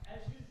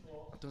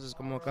Entonces,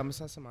 como cada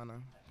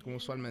semana, como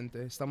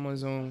usualmente,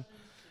 estamos en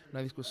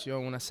una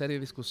discusión, una serie de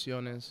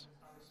discusiones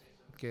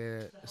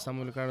que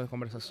estamos buscando de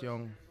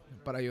conversación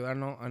para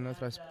ayudarnos a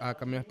nuestro a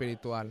camino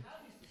espiritual.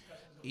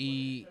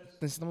 Y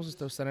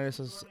necesitamos tener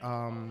estos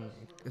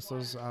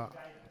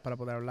para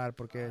poder hablar,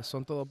 porque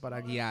son todo para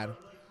guiar.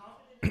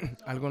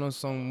 Algunos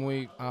son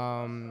muy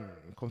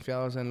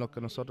confiados en lo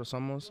que nosotros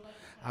somos,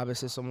 a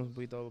veces somos un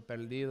poquito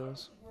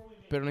perdidos,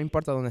 pero no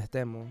importa dónde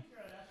estemos.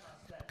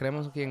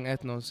 Creemos aquí en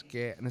Ethnos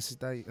que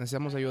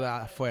necesitamos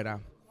ayuda afuera.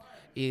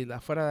 Y la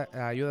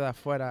ayuda de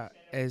afuera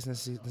es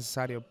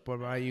necesario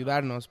por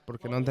ayudarnos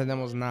porque no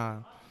entendemos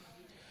nada.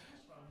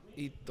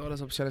 Y todas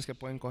las opciones que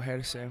pueden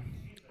cogerse,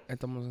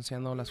 estamos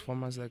haciendo las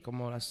formas de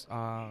como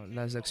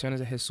las lecciones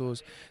de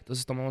Jesús.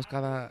 Entonces tomamos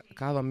cada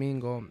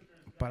domingo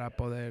para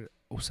poder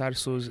usar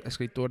sus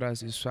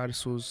escrituras y usar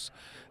sus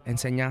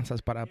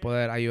enseñanzas para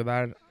poder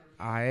ayudar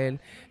a Él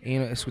y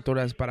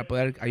escrituras para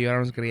poder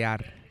ayudarnos a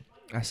guiar,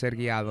 a ser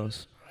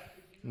guiados.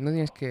 No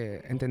tienes que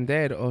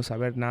entender o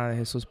saber nada de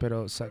Jesús,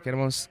 pero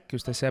queremos que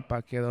usted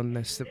sepa que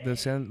donde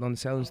sea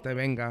donde usted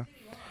venga,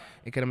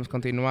 y queremos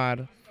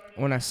continuar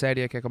una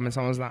serie que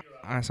comenzamos la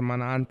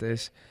semana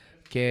antes,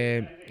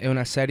 que es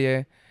una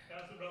serie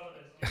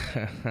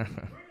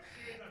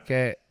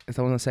que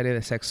estamos en una serie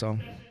de sexo.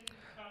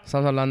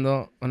 Estamos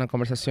hablando una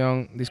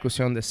conversación,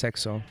 discusión de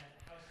sexo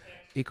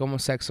y cómo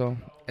sexo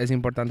es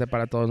importante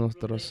para todos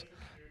nosotros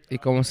y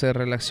cómo se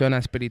relaciona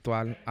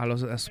espiritual a lo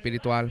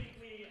espiritual.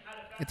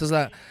 Entonces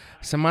la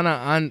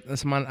semana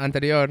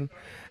anterior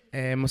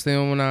hemos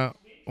tenido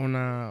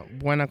una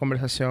buena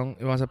conversación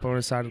y vamos a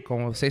progresar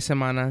como 6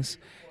 semanas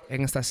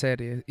en esta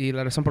serie. Y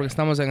la razón por la que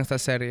estamos en esta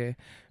serie,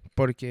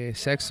 porque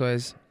sexo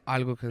es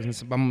algo que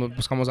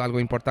buscamos algo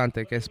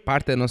importante, que es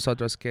parte de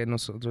nosotros, que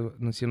nosotros,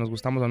 si nos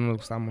gustamos o no nos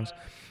gustamos.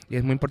 Y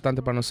es muy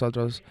importante para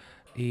nosotros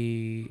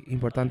y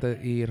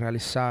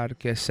realizar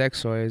que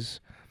sexo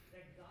es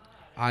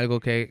algo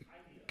que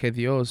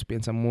Dios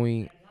piensa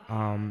muy,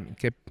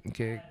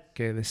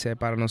 que desea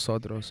para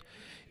nosotros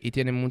y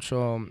tiene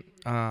mucho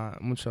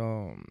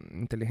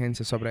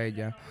inteligencia sobre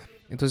ella.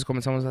 Entonces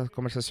comenzamos la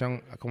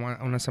conversación como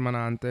una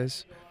semana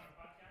antes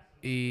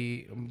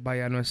y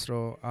vaya a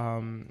nuestro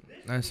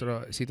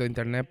sitio de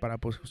internet para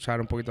escuchar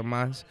un poquito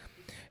más.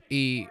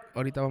 Y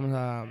ahorita vamos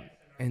a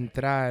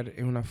entrar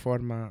en una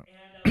forma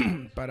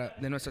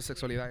de nuestra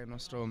sexualidad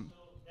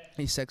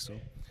y sexo.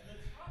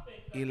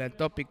 Y el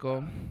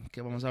tópico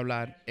que vamos a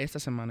hablar esta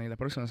semana y la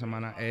próxima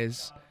semana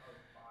es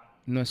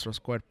nuestros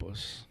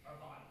cuerpos.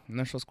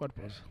 Nuestros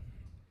cuerpos.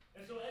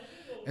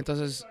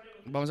 Entonces,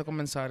 vamos a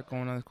comenzar con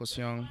una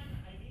discusión.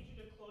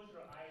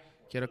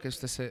 Quiero que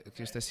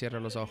usted cierre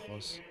los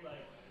ojos.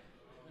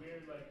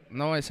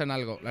 No voy a hacer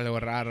algo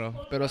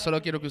raro, pero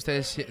solo quiero que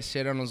ustedes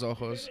cierren los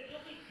ojos,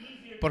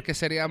 porque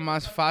sería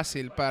más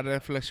fácil para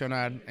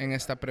reflexionar en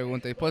esta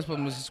pregunta y después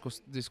podemos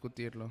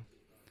discutirlo.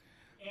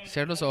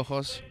 Cierren los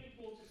ojos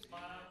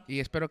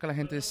y espero que la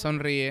gente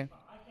sonríe,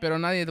 pero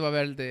nadie va a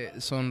ver de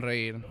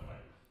sonreír.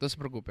 No se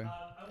preocupe.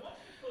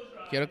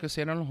 Quiero que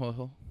cierren los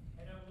ojos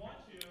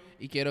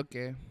y quiero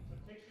que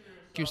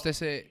usted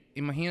se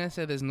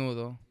imagínese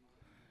desnudo,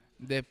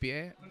 de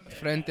pie,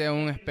 frente a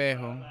un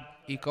espejo,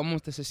 y cómo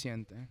usted se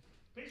siente.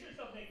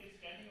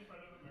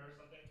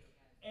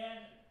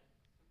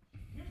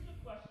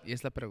 Y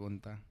es la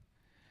pregunta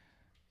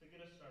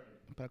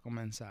para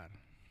comenzar.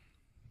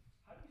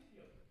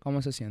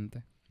 ¿Cómo se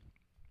siente?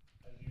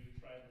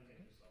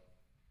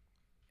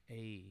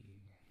 Ey.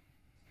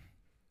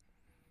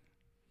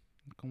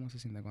 ¿Cómo se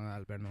siente cuando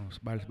al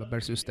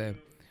verse usted?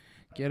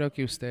 Quiero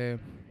que usted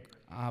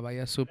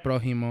vaya a su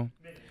prójimo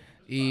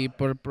y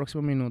por el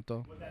próximo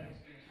minuto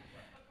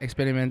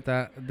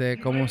experimenta de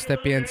cómo usted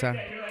piensa.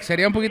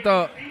 Sería un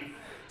poquito,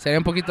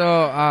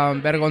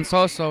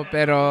 vergonzoso,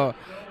 pero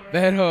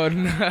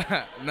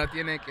no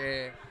tiene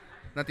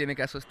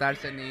que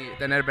asustarse ni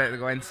tener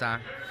vergüenza.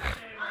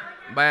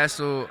 Vaya a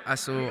su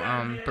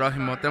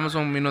prójimo. Tenemos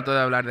un minuto de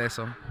hablar de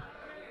eso.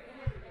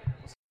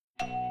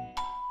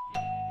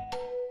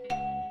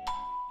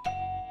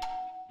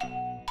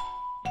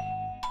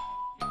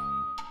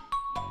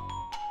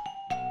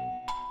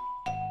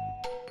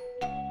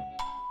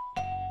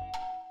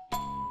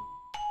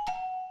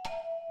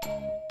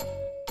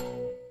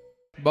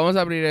 Vamos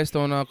a abrir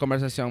esto a una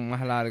conversación más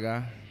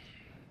larga.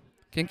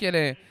 ¿Quién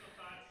quiere,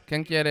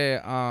 quién quiere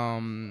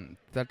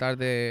tratar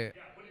de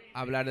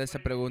hablar de esa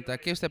pregunta?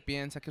 ¿Qué usted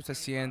piensa? ¿Qué usted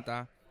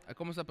sienta?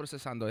 ¿Cómo está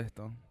procesando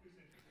esto?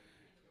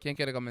 ¿Quién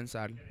quiere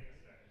comenzar?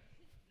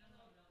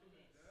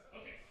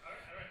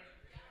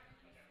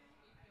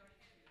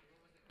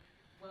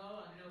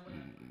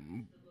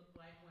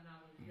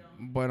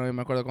 Bueno, yo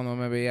me acuerdo cuando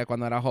me veía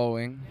cuando era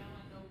joven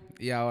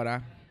y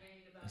ahora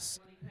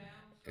es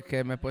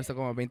que me he puesto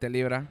como 20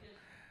 libras.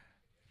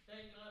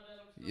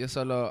 Yo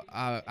solo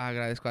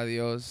agradezco a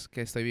Dios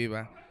que estoy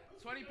viva.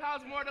 20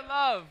 pounds more to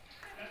love.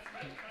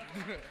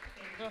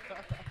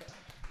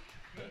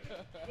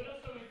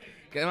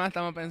 ¿Qué más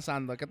estamos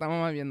pensando? ¿Qué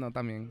estamos viendo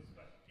también?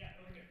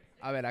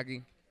 A ver,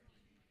 aquí.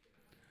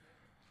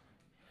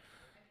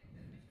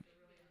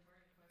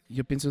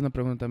 Yo pienso es una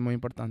pregunta muy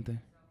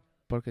importante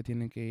porque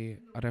tiene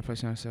que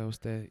reflexionarse a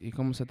usted y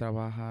cómo se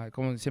trabaja,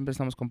 como siempre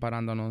estamos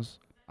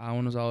comparándonos a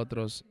unos a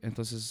otros,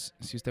 entonces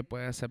si usted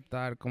puede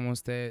aceptar cómo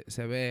usted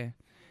se ve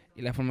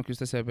y la forma que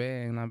usted se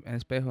ve en el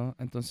espejo,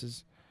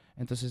 entonces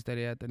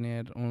debería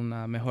tener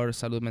una mejor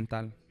salud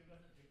mental. Let's give that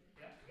for Victor.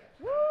 Yeah, yeah.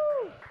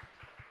 Good.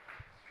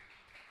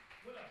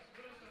 What else?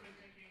 What else are we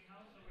thinking? How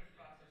else are we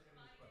processing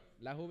this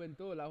question? La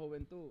juventud, la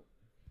juventud.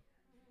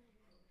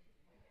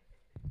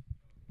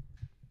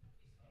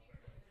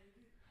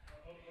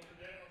 Oh, very good. Over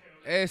there. Okay,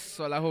 okay.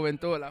 Eso, la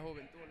juventud, la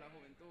juventud, la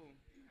juventud.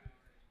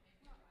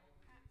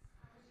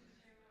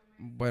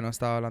 Bueno,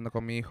 estaba hablando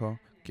con mi hijo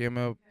que yo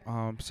me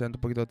siento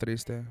un poquito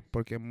triste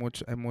porque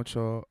hay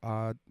mucho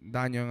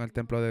daño en el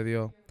templo de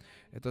Dios.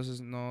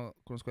 Entonces no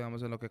nos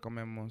cuidamos de lo que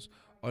comemos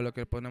o lo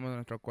que ponemos en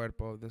nuestro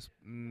cuerpo,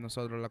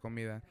 nosotros la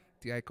comida.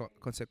 Hay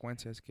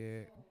consecuencias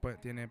que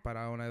tiene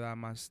para una edad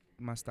más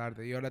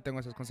tarde. Y yo le tengo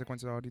esas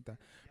consecuencias ahorita,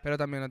 pero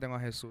también le tengo a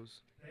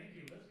Jesús. Thank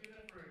you. Let's give it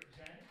up for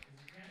Janet. Is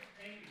it Janet?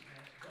 Thank you,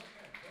 Janet. Go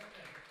ahead. Go ahead.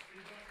 Did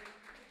you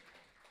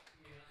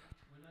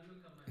want to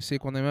say something? Sí,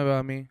 cuando yo me veo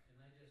a mí,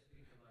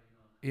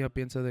 y yo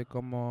pienso de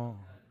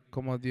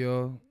cómo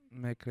Dios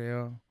me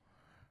creó,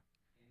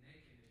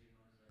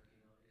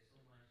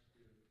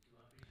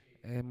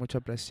 es mucho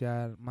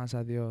apreciar más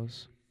a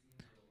Dios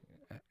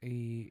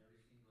y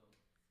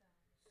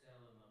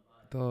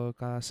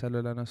cada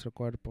célula de nuestro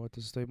cuerpo.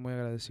 Entonces estoy muy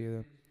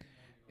agradecido.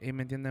 Y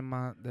me entienden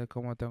más de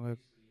cómo tengo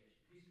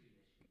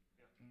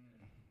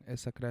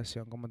esa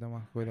creación, cómo tengo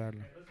que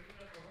cuidarla. Okay, let's give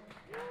it up for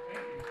Roman. Yeah,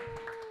 thank you.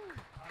 Thank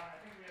you. I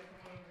think we have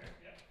someone over here.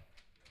 Yeah.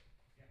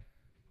 Yeah.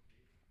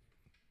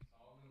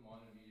 Solomon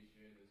wanted me to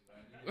share this, but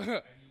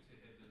I need to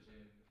hit the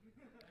gym.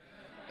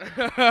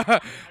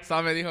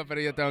 Sam me dijo,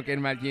 pero yo tengo que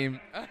irme al gym.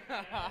 Let's give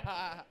it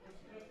up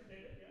for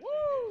David.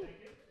 Yeah,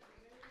 thank you. Thank you.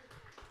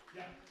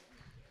 Yeah.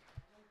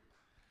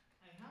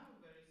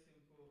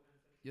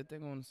 Yo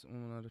tengo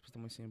una respuesta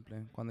muy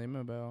simple. Cuando yo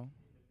me veo,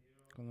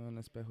 cuando veo en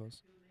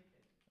espejos,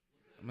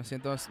 me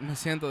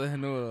siento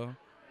desnudo.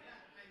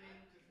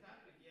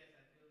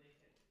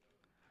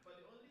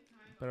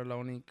 Pero la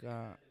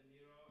única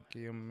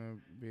que yo me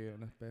vi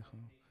en el espejo,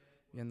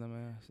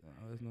 viéndome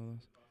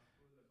desnudos,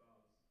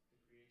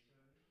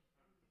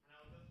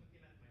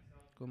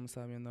 como me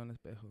estaba viendo en el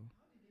espejo.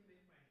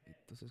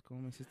 Entonces,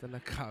 ¿cómo me hiciste la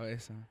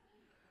cabeza?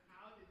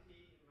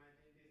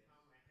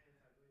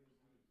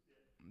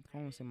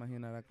 ¿Cómo se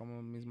imaginará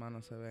cómo mis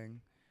manos se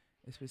ven?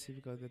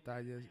 Específicos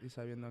detalles y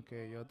sabiendo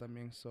que yo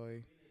también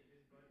soy,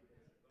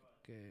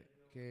 que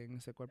en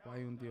ese cuerpo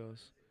hay un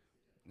Dios.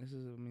 Esa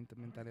es mi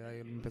mentalidad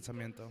y mi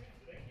pensamiento.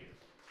 Thank you.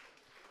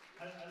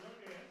 I love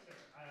your answer.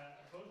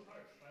 Both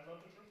parts. I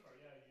love the first part.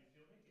 Yeah, you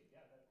feel naked.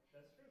 Yeah,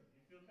 that's true.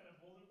 You feel kind of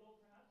vulnerable,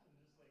 perhaps, and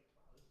just like,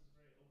 wow, this is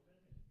very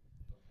open. And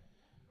okay,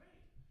 yeah, great.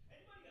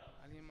 Anybody else?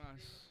 ¿Alguien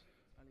más?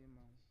 ¿Alguien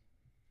más?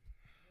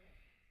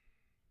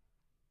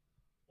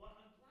 Well,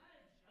 I'm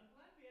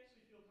glad we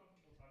actually feel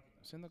comfortable talking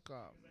about Siendo this que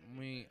because I think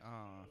muy it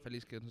shows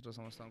feliz que nosotros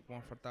somos tan in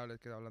part confortables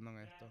que hablando en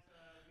esto, that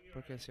we are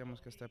porque a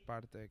decíamos que esta healthy,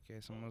 parte,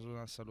 que somos healthy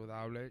una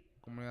saludable,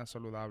 comunidad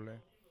saludable,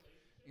 healthy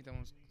y relationship,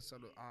 tenemos and we can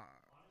be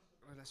honest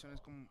with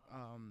relaciones ourselves.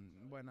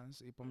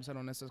 buenas y podemos ser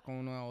honestos con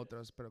uno a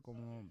otros, pero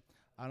como Subject.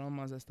 hablamos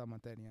más de esta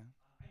materia,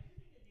 I do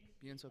think it needs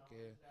to be pienso que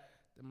acknowledged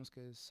that tenemos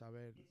que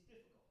saber, it's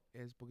difficult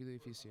es un poquito for some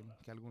difícil of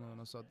us, que algunos for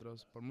de us, many of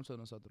nosotros, us, por muchos de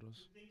to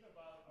nosotros, think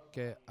about our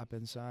que a bodies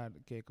pensar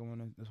que como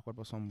nuestros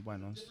cuerpos son because of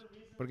buenos, different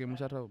reasons porque hay that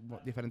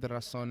muchas diferentes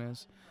things that have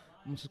razones, happened in our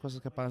lives, muchas in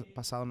cosas que different han ways,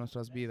 pasado en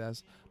nuestras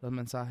vidas, messages los in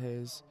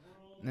mensajes our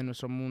world, en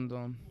nuestro from mundo,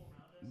 people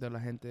around us de la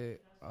that gente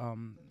affect us,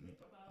 to think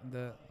about our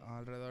bodies and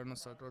alrededor de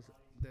think about our nosotros,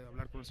 bodies de and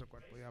hablar con nuestro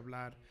cuerpo y embrace our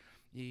hablar bodies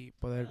y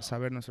poder well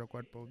saber nuestro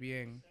cuerpo in the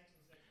field of bien sex and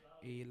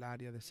y sexuality el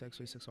área de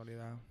sexo y begins to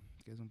sexualidad,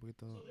 challenge. que es un So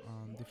poquito this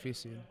morning, what I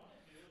difícil. want to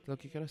do Lo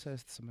que quiero hacer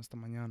is esta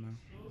mañana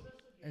expose us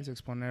es against the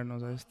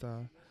exponernos prophecies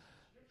of a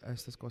Scripture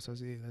estas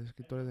cosas y las and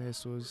escrituras de allow for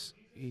Jesús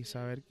y Jesus'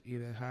 saber y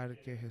dejar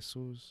que perspective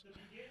Jesús, to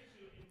begin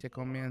to que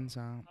inform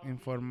comienza a how we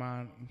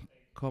informar want to think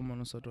cómo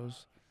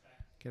nosotros about sex,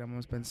 how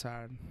queremos we want to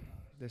pensar think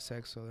about de ourselves,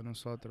 sexo, de how we want to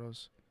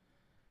nosotros think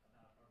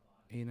about our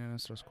bodies. y de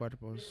nuestros All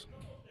right? We have cuerpos. a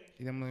couple of things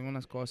Y we're going tenemos to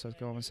say algunas today, cosas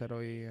que and vamos they're a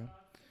going hacer to be hoy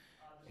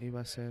based on the y va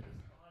a scripture ser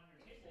excerpts on your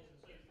tables.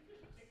 And so if you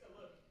could just take a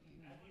look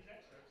at these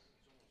excerpts,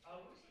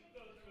 we're just going to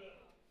go through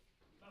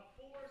about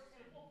four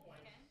simple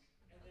points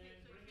and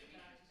then bring it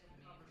back to some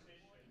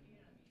conversation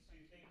to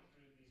think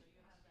through these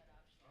points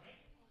together. All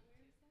right?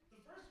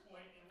 The first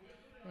point, and we're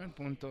going to put it on el the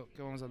screen punto so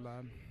que you vamos a can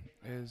hablar see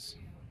es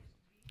three points.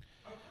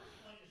 Our first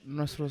point is simply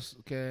nuestros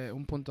this. que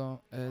un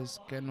punto Our es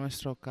que bodies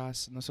nuestros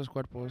are a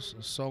cuerpos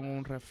son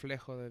un reflection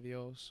reflejo de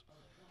Dios of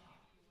God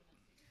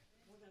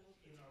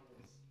in our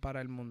world.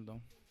 para el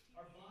mundo.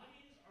 Our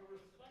bodies are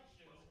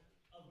reflections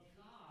of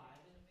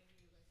God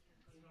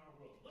in our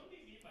world. What do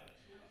we mean by this?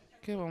 Well, let's take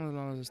a ¿Qué look vamos a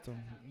hablar de at esto?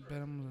 some excerpts and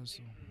Veremos think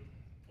eso.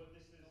 through what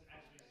this is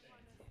actually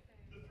saying.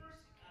 The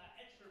first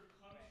excerpt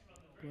comes from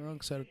the very Un beginning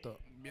excerto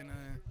viene of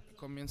the del scriptures of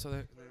comienzo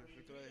Jesus, de where la we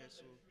escritura read de of the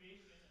Jesús,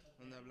 creation of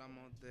donde man and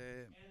woman. hablamos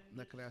de And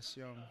la the description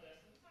creación. of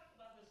this, we talked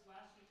about this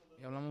last week a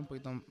Y hablamos un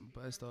poquito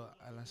de esto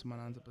a la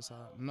semana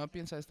antepasada. No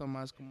piensa esto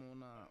más como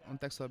un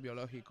texto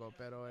biológico,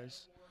 pero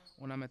es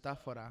una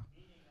metáfora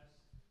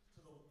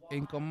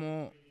en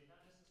cómo,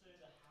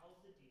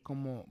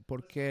 como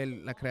por qué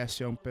la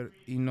creación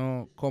y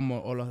no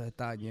cómo o los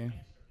detalles.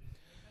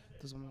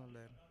 Entonces vamos a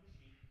leer.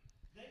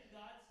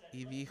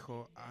 Y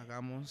dijo,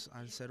 hagamos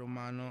al ser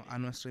humano a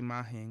nuestra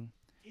imagen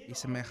y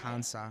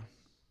semejanza,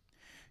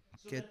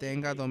 que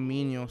tenga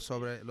dominio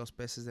sobre los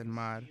peces del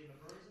mar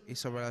y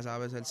sobre las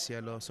aves del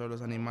cielo, sobre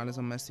los animales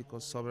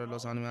domésticos, sobre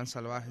los animales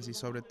salvajes y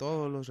sobre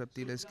todos los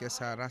reptiles que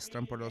se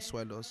arrastran por los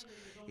suelos.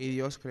 Y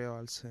Dios creó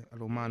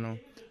al humano,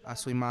 a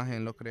su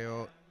imagen lo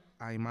creó,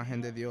 a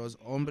imagen de Dios,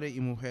 hombre y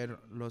mujer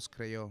los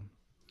creó.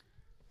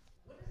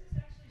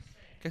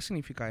 ¿Qué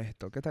significa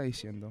esto? ¿Qué está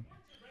diciendo?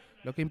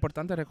 Lo que es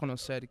importante es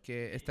reconocer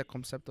que este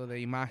concepto de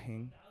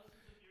imagen,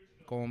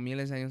 como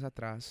miles de años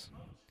atrás,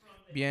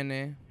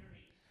 viene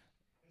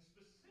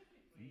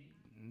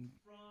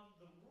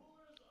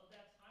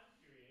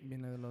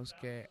viene de los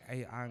que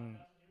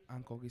han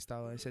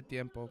conquistado ese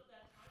tiempo,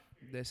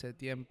 de ese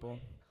tiempo,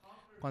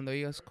 cuando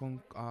ellos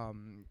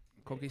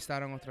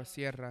conquistaron otras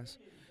tierras,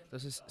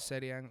 entonces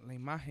serían la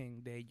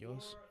imagen de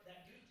ellos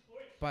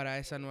para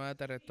ese nuevo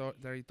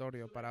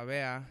territorio, para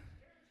ver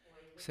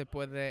se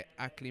puede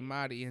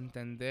aclimar y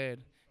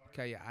entender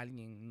que hay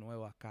alguien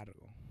nuevo a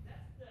cargo.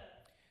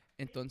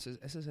 Entonces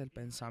ese es el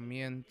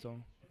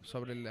pensamiento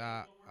sobre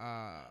la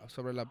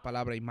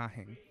palabra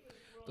imagen.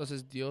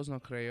 Entonces Dios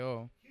nos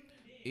creó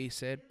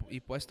y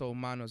puesto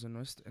humanos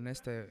en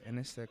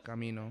este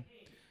camino,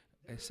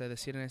 es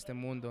decir, en este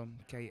mundo,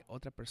 que hay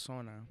otra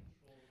persona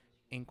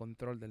en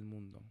control del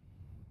mundo.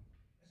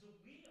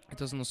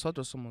 Entonces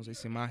nosotros somos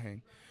esa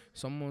imagen,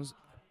 somos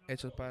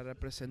hechos para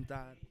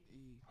representar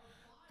y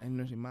en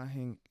nuestra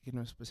imagen y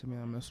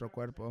nuestro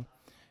cuerpo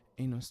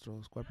y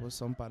nuestros cuerpos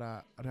son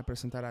para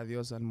representar a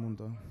Dios al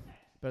mundo,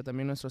 pero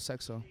también nuestro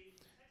sexo,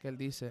 que Él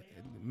dice,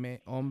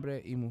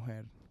 hombre y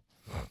mujer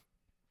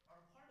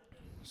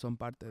son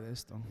parte de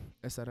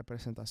esta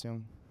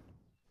representación.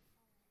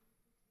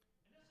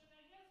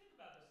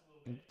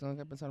 Tengo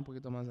que pensar un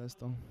poquito más de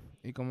esto.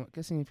 ¿Y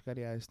qué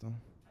significaría esto?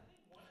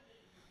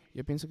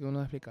 Yo pienso que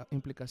una de las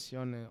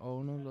implicaciones o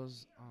uno de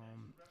los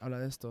habla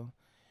de esto,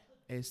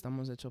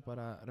 estamos hechos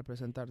para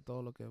representar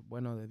todo lo que es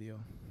bueno de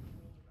Dios,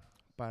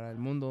 para el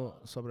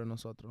mundo sobre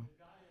nosotros.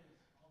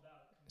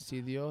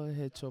 Si Dios es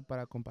hecho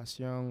para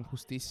compasión,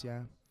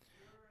 justicia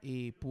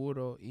y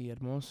puro y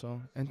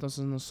hermoso,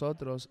 entonces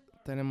nosotros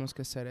tenemos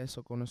que ser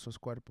eso con nuestros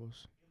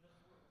cuerpos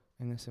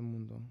en ese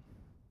mundo.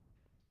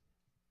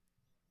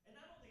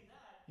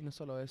 Y no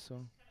solo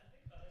eso,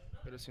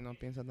 pero si no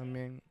piensa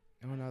también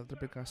en una otra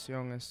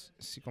aplicación, es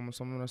si como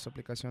somos nuestras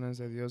aplicaciones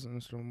de Dios en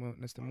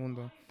este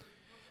mundo,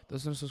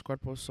 entonces nuestros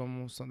cuerpos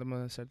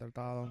debemos de ser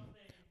tratados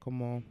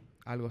como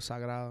algo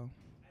sagrado,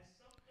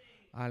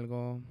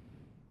 algo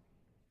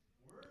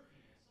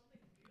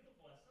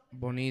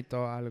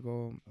bonito,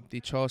 algo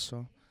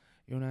dichoso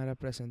y una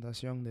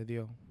representación de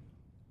Dios.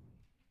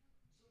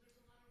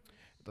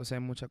 Entonces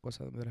hay muchas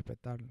cosas de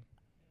respetar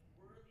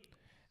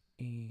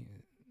y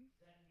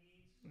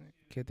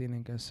que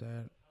tienen que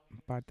ser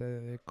parte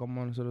de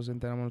cómo nosotros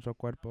entendemos nuestro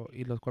cuerpo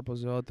y los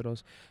cuerpos de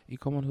otros y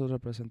cómo nosotros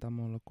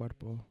representamos los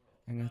cuerpos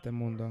en este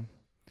mundo.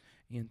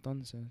 Y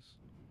entonces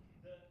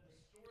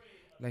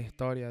la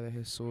historia de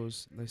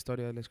Jesús, la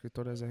historia de los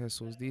escritores de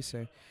Jesús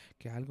dice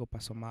que algo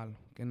pasó mal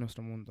en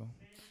nuestro mundo,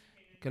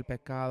 que el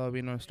pecado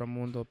vino a nuestro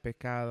mundo,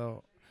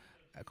 pecado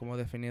como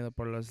definido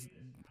por los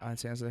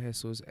ancianos de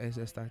Jesús es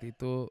esta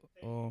actitud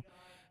o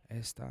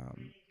esta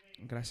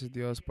gracias a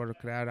Dios por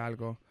crear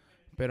algo,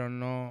 pero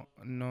no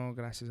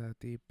gracias a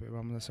ti, pero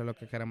vamos a hacer lo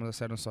que queremos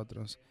hacer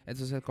nosotros.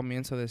 Este es el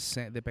comienzo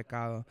de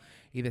pecado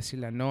y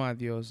decirle no a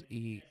Dios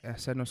y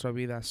hacer nuestra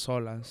vida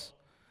solas.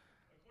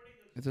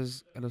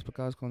 Entonces, en los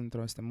pecados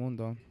contra este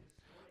mundo,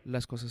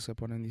 las cosas se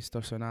ponen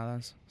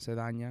distorsionadas, se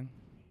dañan,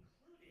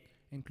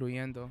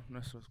 incluyendo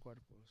nuestros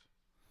cuerpos.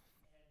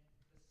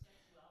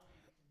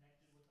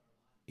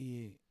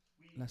 Y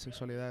la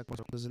sexualidad.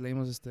 Entonces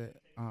leímos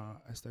este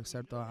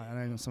excerto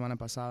la semana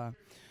pasada.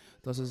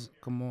 Entonces,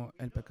 como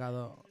el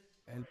pecado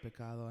ha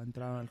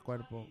entrado en el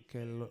cuerpo,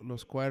 que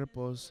los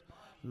cuerpos,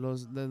 la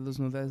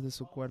desnudez de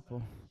su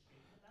cuerpo,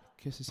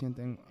 que se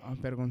sienten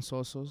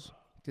vergonzosos,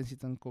 que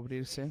necesitan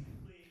cubrirse.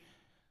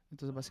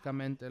 Entonces,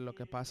 básicamente lo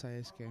que pasa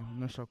es que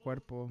nuestro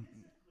cuerpo,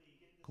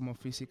 como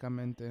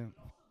físicamente,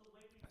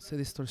 se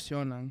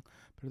distorsionan,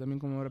 pero también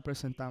como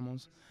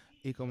representamos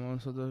y como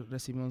nosotros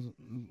recibimos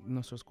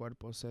nuestros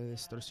cuerpos, se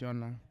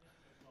distorsionan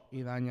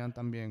y dañan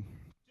también.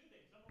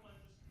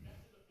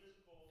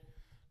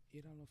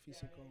 Ir a lo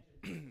físico,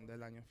 del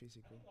daño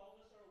físico.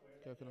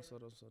 Creo que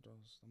nosotros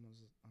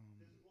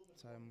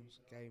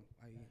sabemos que hay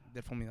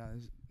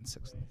deformidades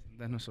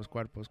de nuestros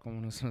cuerpos,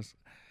 como nuestros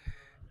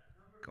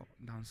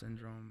Down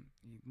syndrome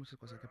y muchas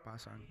cosas que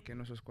pasan, que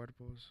nuestros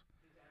cuerpos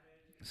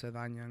se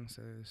dañan,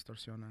 se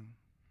distorsionan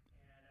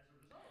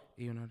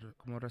y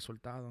como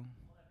resultado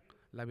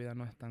la vida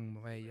no es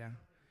tan bella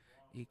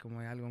y como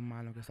hay algo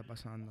malo que está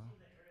pasando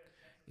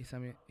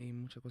y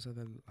muchas cosas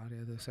del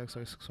área de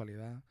sexo y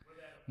sexualidad.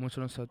 Muchos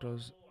de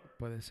nosotros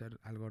puede ser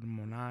algo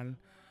hormonal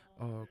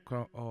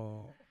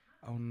o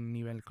a un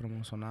nivel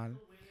cromosonal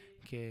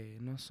que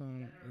no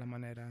son la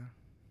manera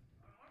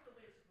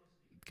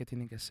que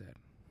tienen que ser.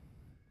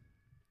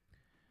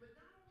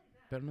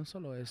 Pero no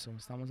solo eso,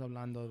 estamos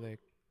hablando de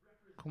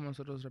cómo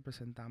nosotros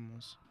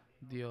representamos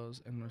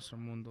Dios en nuestro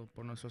mundo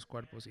por nuestros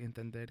cuerpos y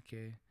entender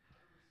que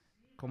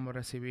cómo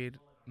recibir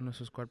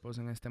nuestros cuerpos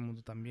en este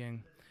mundo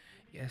también.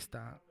 Y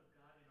esta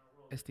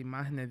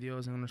imagen de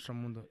Dios en nuestro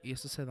mundo. Y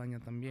esto se daña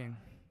también.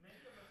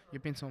 Yo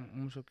pienso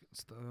mucho que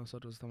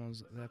nosotros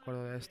estamos de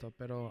acuerdo de esto,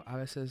 pero a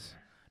veces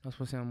nos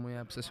pusimos muy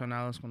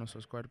obsesionados con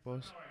nuestros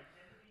cuerpos.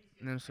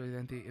 Nuestra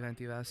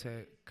identidad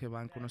que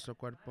van con nuestro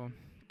cuerpo,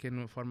 que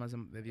no formas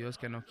de Dios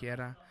que no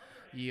quiera.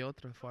 Y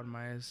otra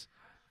forma es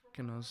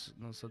que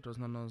nosotros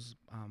no nos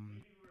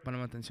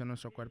ponemos atención a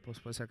nuestros cuerpos.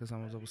 Puede ser que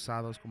estamos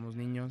abusados como los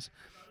niños.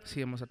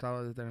 Si hemos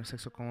tratado de tener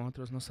sexo con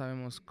otros, no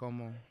sabemos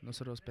cómo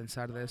nosotros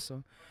pensar de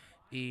eso.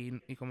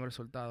 Y como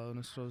resultado,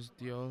 nuestro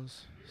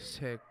Dios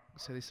se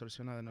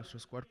distorsiona de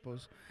nuestros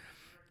cuerpos.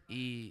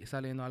 Y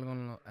saliendo algo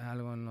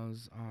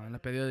en el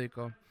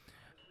periódico,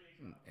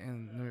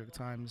 en New York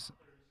Times,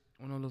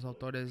 uno de los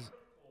autores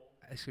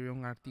escribió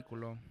un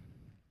artículo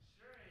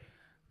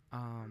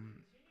um,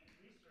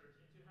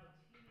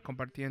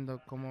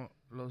 compartiendo cómo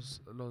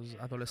los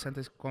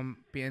adolescentes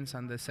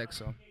piensan de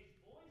sexo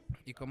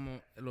y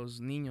cómo los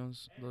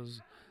niños,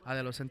 los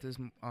adolescentes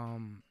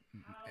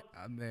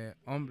de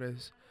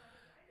hombres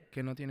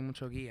que no tienen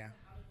mucho guía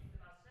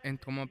en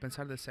cómo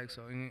pensar de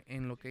sexo,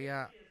 en lo que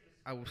ella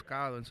ha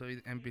buscado en su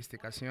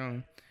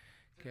investigación,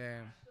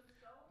 que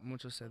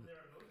muchos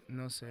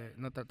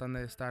no tratan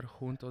de estar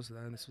juntos,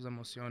 de sus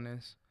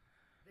emociones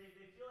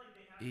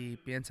y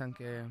piensan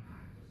que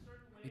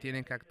y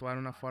tienen que actuar de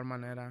una forma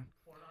manera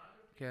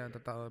que han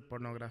tratado de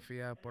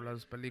pornografía por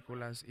las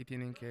películas y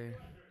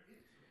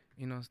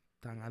no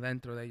están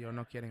adentro de ellos,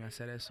 no quieren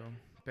hacer eso,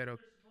 pero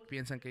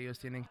piensan que ellos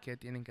tienen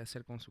que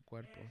hacer con su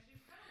cuerpo.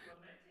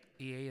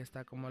 Y ella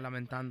está como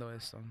lamentando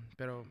eso,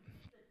 pero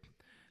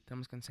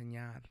tenemos que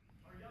enseñar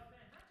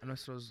a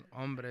nuestros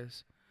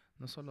hombres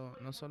no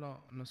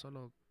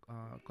solo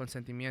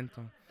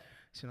consentimiento,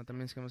 sino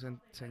también queremos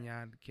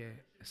enseñar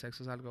que el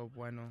sexo es algo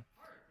bueno,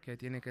 que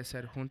tiene que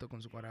ser junto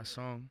con su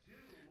corazón,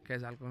 que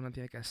es algo que uno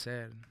tiene que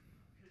hacer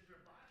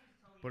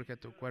porque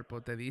tu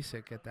cuerpo te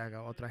dice que te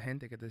haga, otra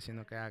gente que te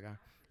diciendo que haga,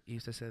 y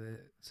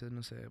usted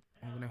no se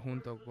une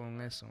junto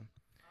con eso.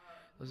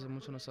 Entonces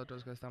muchos de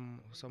nosotros que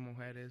son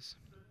mujeres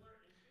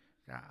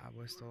que ha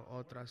puesto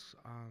otras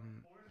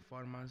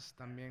formas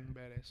también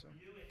ver eso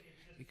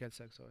y que el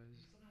sexo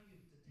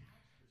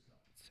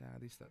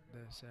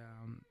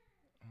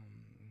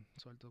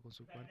suelto con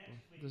su cuerpo.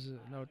 Entonces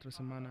la otra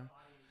semana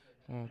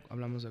como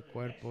hablamos de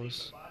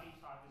cuerpos,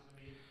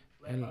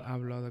 él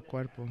habló de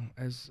cuerpo,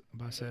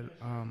 va a ser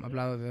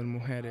hablado de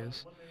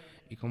mujeres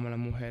y cómo las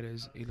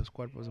mujeres y los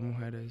cuerpos de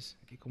mujeres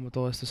y cómo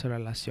todo esto se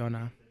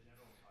relaciona.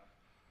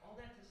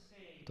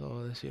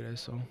 Todo decir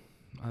eso,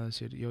 a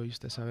decir yo y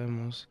usted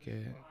sabemos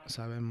que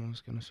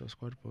nuestros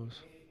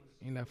cuerpos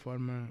y la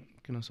forma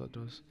que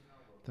nosotros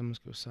tenemos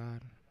que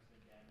usar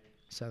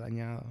se ha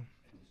dañado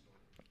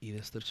y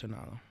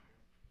distorsionado.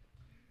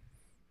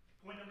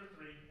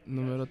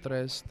 Número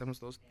 3, tenemos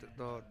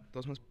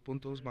dos más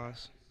puntos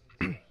más.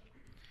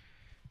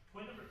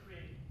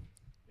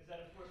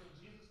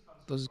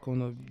 Entonces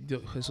cuando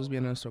Jesús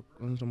viene a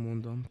nuestro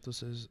mundo,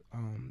 entonces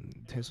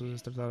Jesús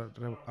está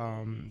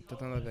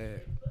tratando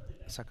de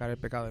sacar el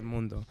pecado del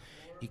mundo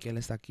y que Él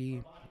está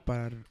aquí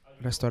para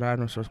restaurar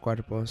nuestros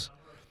cuerpos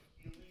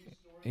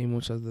y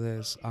muchas de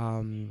las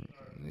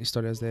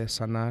historias de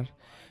sanar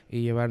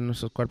y llevar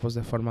nuestros cuerpos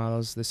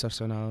deformados,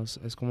 distorsionados.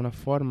 Es como una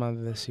forma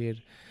de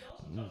decir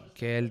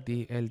que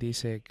él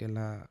dice que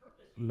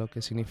lo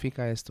que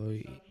significa esto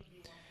y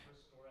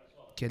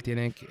que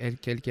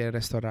él quiere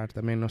restaurar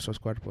también nuestros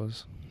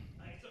cuerpos.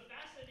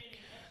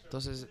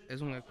 Entonces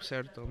es un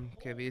excerto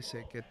que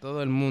dice que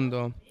todo el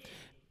mundo,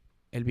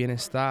 el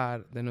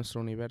bienestar de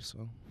nuestro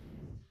universo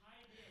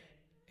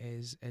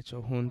es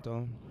hecho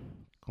junto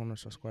con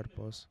nuestros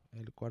cuerpos,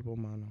 el cuerpo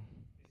humano.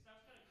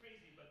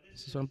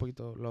 Sí, suena un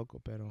poquito loco,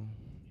 pero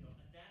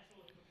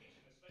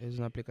es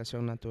una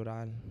aplicación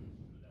natural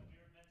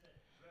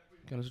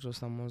que nosotros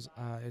estamos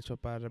hechos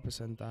para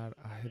representar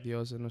a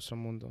Dios en nuestro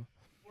mundo.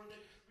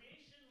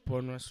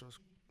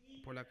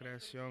 Por la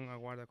creación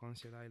aguarda con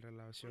ansiedad y la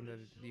revelación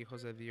de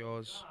hijos de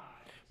Dios,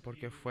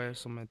 porque fue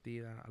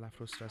sometida a la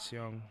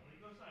frustración.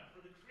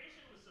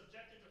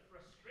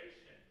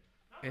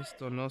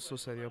 Esto no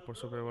sucedió por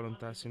su propia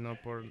voluntad,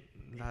 sino por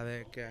la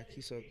de que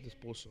aquí se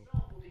dispuso.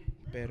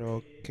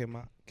 Pero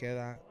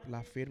queda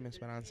la firme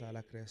esperanza de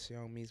la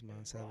creación misma,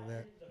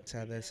 se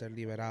ha de ser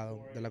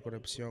liberado de la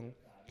corrupción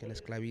que le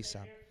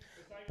esclaviza,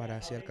 para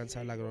así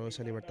alcanzar la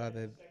gloriosa libertad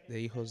de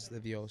hijos de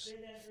Dios.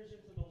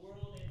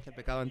 Que el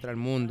pecado entra al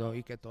mundo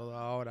y que todo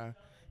ahora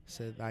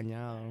se ha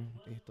dañado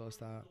y todo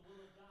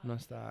no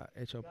está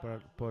hecho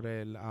por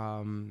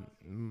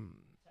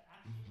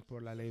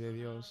la ley de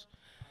Dios.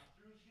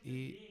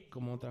 y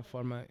como otra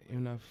forma, y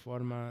una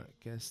forma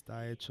que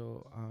está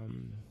hecho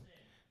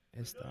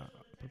está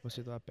a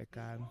propósito de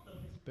pecar.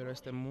 Pero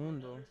este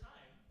mundo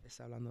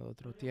está hablando de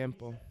otro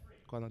tiempo,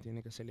 cuando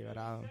tiene que ser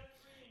liberado.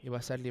 Y va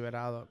a ser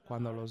liberado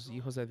cuando los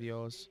hijos de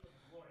Dios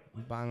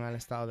van al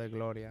estado de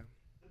gloria.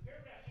 The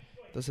paragraph keeps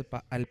going. Entonces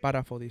el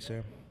párrafo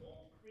dice The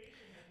whole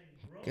creation has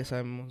been que groaning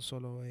sabemos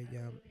solo as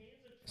ella, the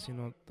pains of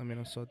sino childbirth. también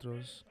Right? That's the very nosotros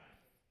next time.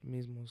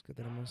 mismos que Not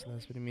tenemos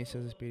las only primicias so,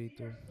 de but we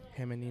espíritu, ourselves together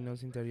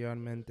gemeninos with Christ Jesus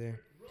in the interiormente,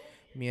 Spirit groan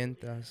inwardly as we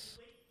mientras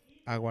wait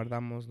eagerly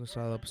aguardamos for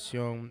nuestra our adoption,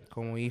 adopción the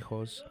como sonship. And then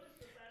hijos, notice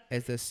this last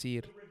es phrase, the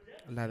decir,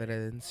 la redemption of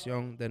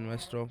redención de our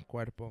nuestro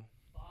cuerpo,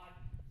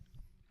 bodies.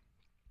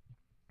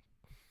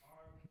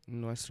 Our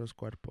nuestros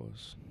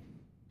cuerpos,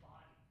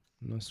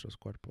 bodies. nuestros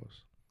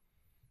cuerpos.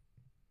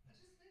 Now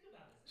just think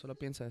about this. Solo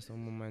piensa This esto is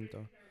un a momento.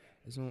 crazy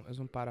paragraph. Es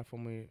un párrafo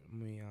muy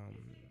It's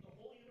saying the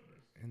whole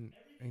universe, everything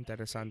that's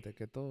interesante, created,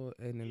 que todo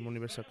en el is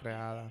universo gonna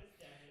mess up, creado, it's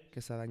damaged. que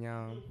está And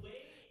dañado, the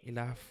way y it's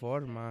la going to be set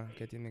forma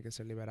que free tiene que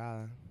ser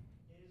liberada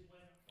is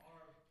when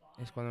our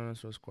es cuando bodies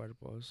nuestros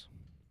cuerpos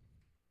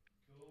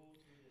go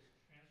through this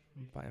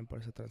transformation. vayan por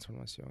esa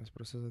transformación, ese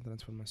proceso de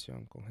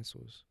transformación con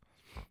Jesús.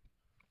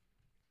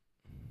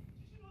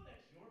 Did you know that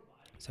your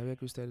body ¿Sabía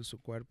que usted, su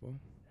cuerpo, is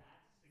that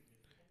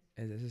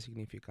significant? es ese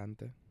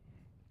significante?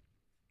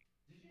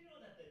 Did you know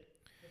that the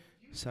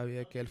future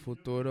 ¿Sabía of que el the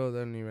futuro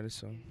del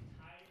universe universo is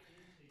tied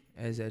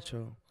into es your hecho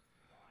body?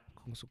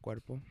 con su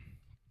cuerpo? Man,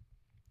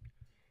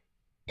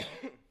 if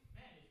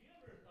you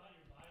ever thought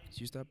your body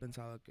Si usted ha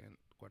pensado que el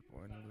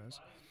cuerpo en inglés,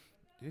 body was just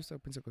like si usted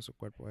piensa que su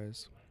cuerpo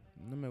es,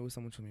 no me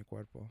gusta mucho mi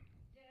cuerpo.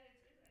 yeah,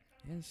 it's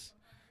kind of Es,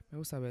 me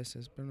gusta a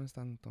veces, pero no es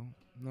tanto.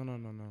 No, no,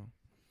 no, no.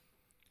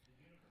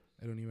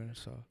 El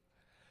universo,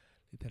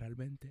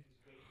 literalmente,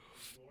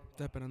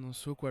 está esperando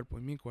su cuerpo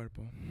y mi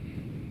cuerpo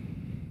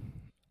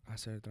a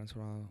ser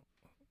transformado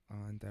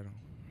entero.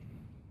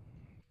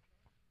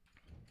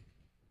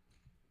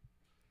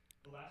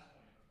 the last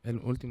point El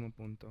último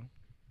punto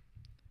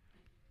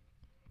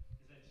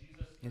is that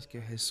Jesus es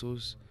que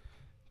Jesús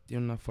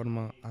tiene una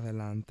forma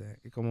adelante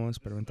y cómo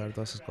experimentar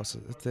todas esas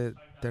cosas. Este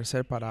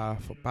tercer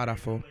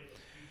párrafo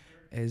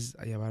es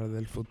llevar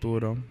del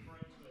futuro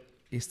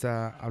y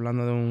está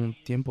hablando de un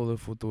tiempo del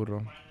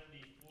futuro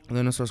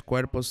donde nuestros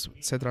cuerpos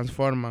se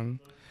transforman.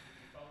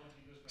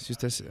 Si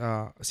usted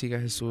sigue a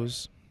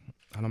Jesús,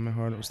 a lo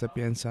mejor usted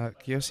piensa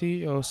que yo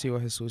sigo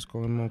a Jesús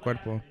con el mismo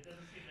cuerpo,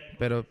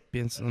 pero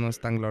piensa no es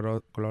tan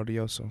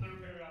glorioso.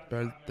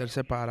 Pero el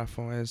tercer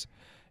párrafo es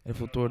el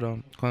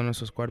futuro, cuando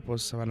nuestros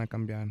cuerpos se van a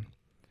cambiar.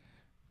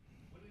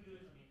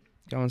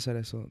 ¿Qué vamos a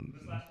hacer eso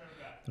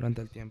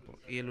durante el tiempo?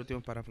 Y el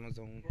último párrafo nos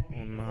da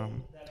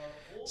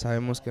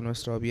sabemos que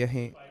nuestra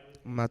vieja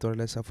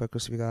naturaleza fue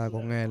crucificada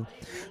con Él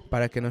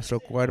para que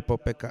nuestro cuerpo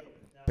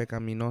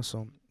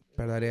pecaminoso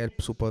perdería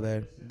su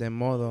poder, de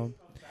modo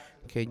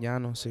que ya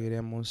no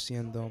seguiremos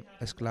siendo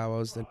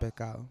esclavos del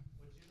pecado.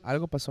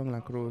 Algo pasó en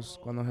la cruz,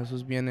 cuando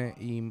Jesús viene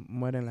y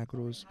muere en la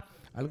cruz,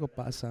 algo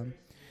pasa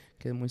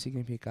que es muy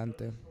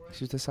significante.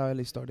 Si usted sabe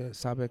la historia,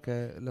 sabe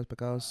que los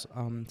pecados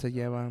se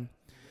llevan,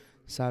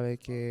 sabe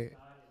que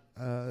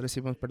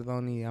recibimos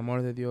perdón y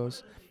amor de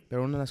Dios,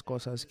 pero una de las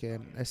cosas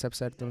que este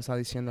excerto nos está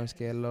diciendo es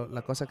que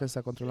la cosa que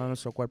está controlando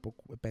nuestro cuerpo,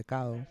 el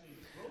pecado,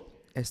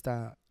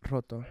 está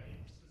roto.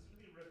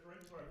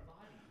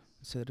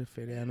 Se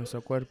refiere a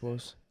nuestros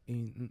cuerpos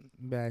y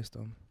vea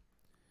esto.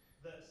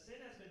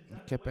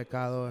 ¿Qué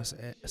pecado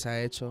se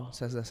ha hecho,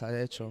 se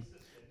ha hecho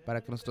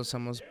para que nosotros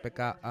seamos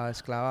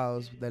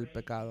esclavados del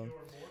pecado?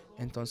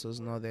 Entonces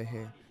no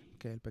deje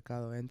que el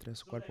pecado entre a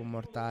su cuerpo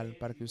mortal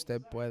para que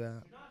usted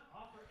pueda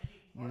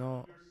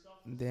no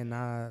de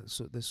nada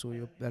de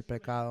suyo del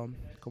pecado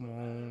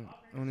como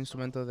un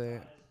instrumento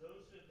de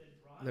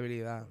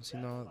debilidad,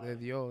 sino de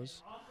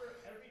Dios,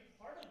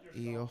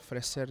 y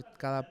ofrecer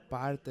cada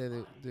parte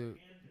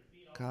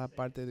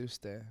de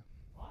usted,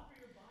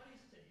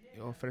 y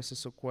ofrece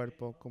su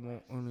cuerpo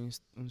como un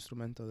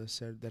instrumento de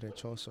ser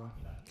derechoso.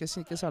 ¿Qué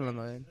está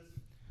hablando de él?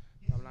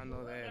 Está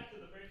hablando del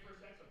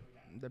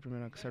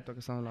primer excerto que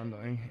estamos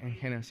hablando en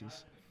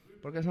Génesis.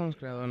 ¿Por qué somos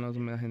creados en la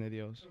imagen de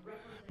Dios?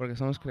 Porque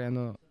estamos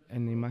creando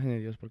en la imagen de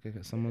Dios, porque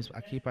estamos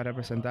aquí para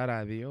representar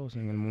a Dios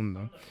en el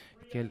mundo.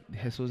 Que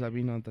Jesús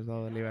vino a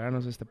tratar de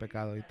liberarnos de este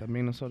pecado, y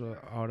también nosotros,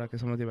 ahora que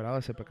somos liberados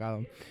de ese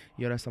pecado,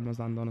 y ahora estamos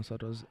dando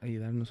nosotros y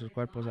dar nuestros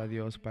cuerpos a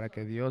Dios para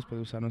que Dios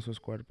pueda usar nuestros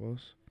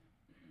cuerpos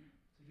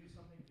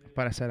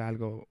para hacer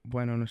algo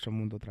bueno en nuestro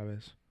mundo otra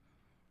vez.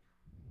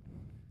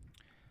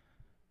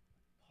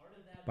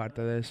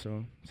 Parte de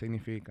eso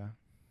significa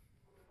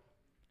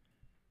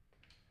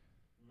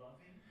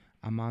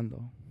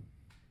amando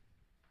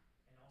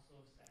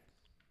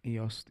y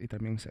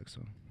también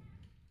sexo.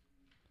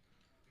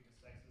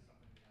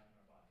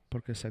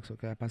 Porque el sexo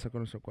que pasa con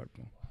nuestro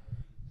cuerpo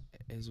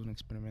es un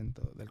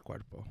experimento del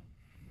cuerpo.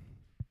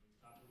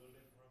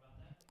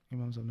 Y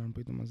vamos a hablar un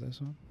poquito más de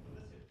eso.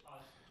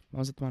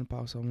 Vamos a tomar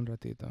pausa un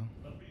ratito.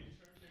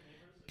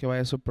 Que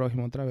vaya a su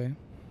prójimo otra vez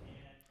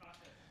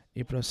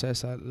y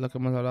procesa lo que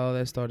hemos hablado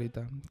de esto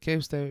ahorita. ¿Qué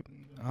usted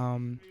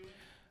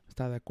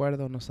está de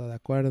acuerdo, no está de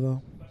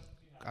acuerdo?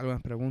 alguna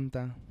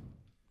pregunta.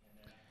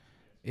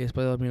 Y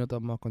después de 2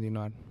 minutos vamos a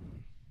continuar.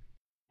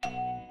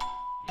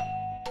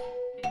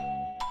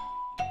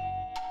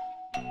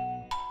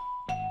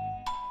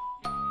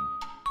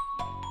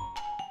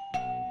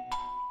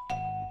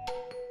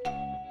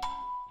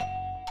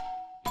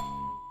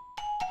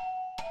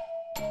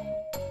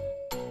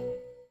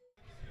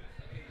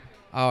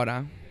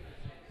 Ahora,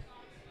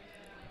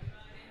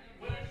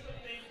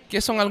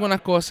 ¿qué son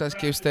algunas cosas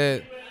que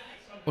usted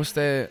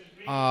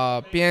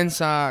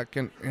piensa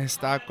que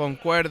está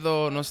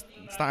concuerdo, no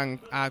están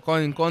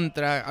en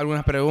contra,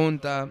 algunas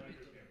preguntas?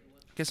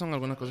 ¿Qué son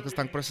algunas cosas que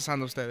están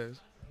procesando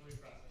ustedes?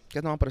 ¿Qué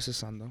estamos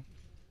procesando?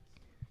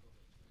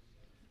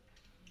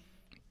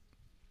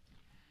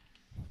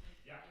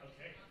 Yeah, so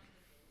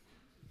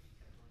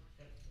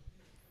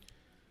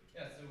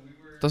we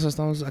were. Entonces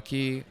estamos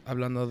aquí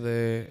hablando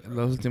de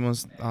los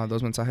últimos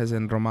 2 mensajes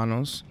en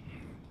Romanos The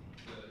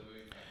way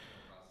we kind of came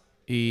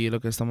across y lo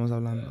que estamos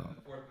hablando.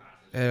 the fourth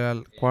passage. Era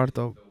el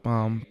cuarto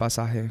pasaje, Third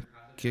passage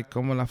que actually,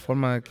 como la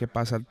forma de que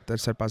pasa el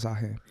tercer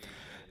pasaje,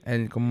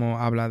 él como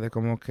habla de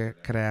cómo que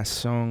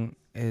creación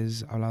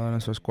es hablado de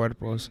nuestros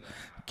cuerpos,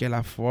 que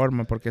la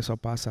forma por qué eso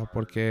pasa,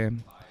 porque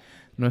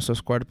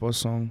nuestros cuerpos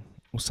son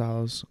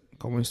usados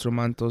como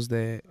instrumentos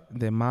de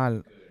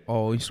mal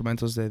o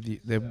instrumentos de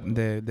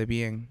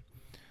bien.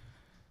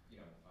 You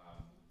know,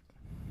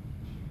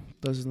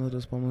 Entonces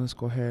nosotros podemos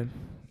escoger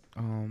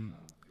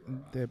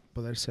de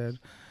poder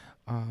ser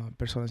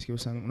personas que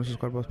usan nuestros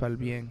cuerpos para el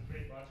bien.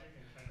 Great logic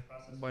and trying to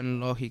process. Buena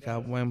lógica,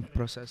 buen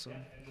proceso.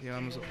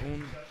 Llevamos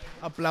un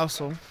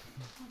aplauso. Yeah,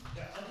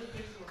 other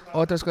things that we're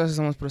processing. Otras cosas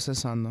estamos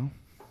procesando. We're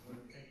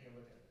taking a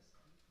look at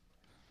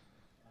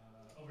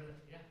this. Over there.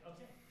 Yeah.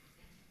 Okay.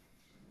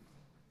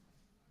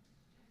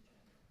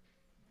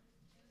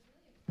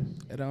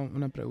 Era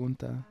una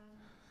pregunta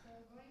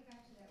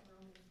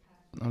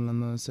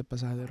hablando de ese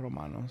pasaje de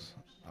Romanos,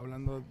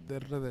 hablando de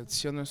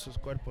redención de nuestros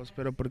cuerpos,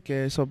 pero ¿por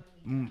qué eso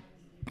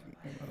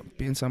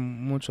piensa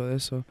mucho de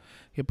eso?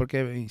 ¿Y por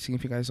qué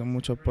significa eso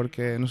mucho?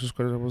 Porque nuestros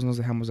cuerpos nos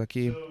dejamos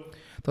aquí.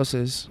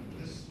 Entonces, The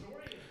story of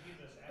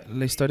Jesus actually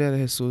la historia de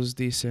Jesús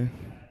dice,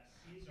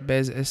 sees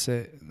ves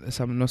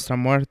esa nuestra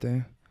muerte,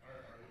 our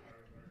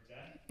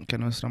death. que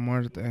nuestra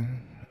muerte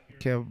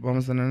que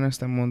vamos a tener en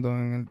este mundo,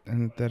 en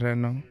el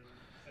terreno,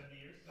 70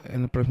 years.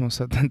 en los próximos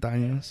 70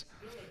 años,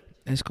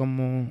 es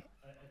como A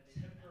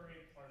temporary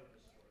part of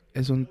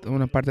the story. es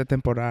una parte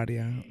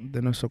temporaria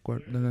de de nuestro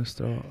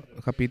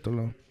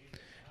capítulo,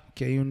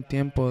 que hay un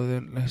tiempo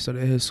de la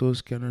historia de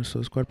Jesús que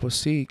nuestros cuerpos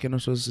sí, que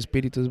nuestros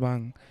espíritus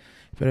van,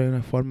 pero hay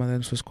una forma de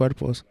nuestros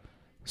cuerpos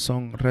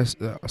son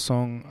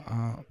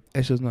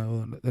hechos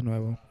de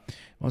nuevo.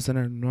 Vamos a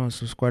tener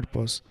nuestros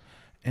cuerpos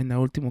en el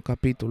último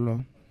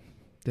capítulo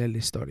de la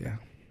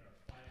historia,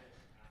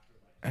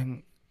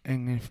 en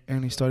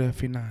la historia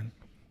final.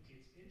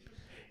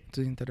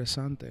 Esto es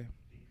interesante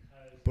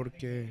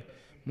porque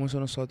muchos de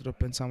nosotros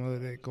pensamos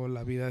con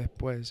la vida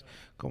después,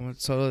 como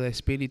solo de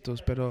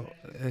espíritus, pero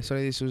la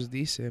historia de Jesús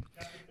dice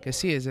que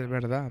sí, es de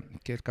verdad,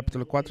 que el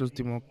capítulo 4 es el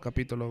último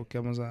capítulo, que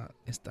vamos a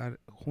estar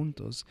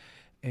juntos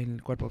en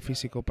el cuerpo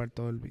físico para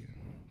todo el bien.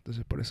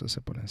 Entonces por eso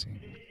se pone así.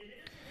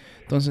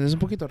 Entonces es un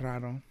poquito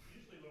raro,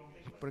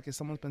 porque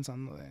estamos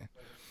pensando de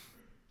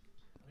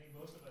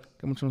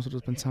que muchos de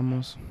nosotros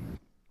pensamos,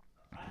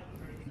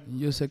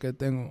 yo sé que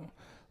tengo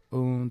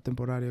un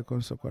temporario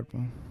con su cuerpo.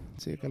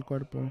 Sí, que el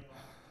cuerpo.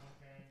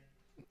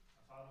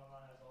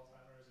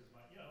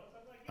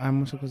 Hay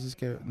muchas cosas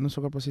que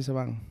nuestro cuerpo sí se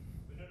van.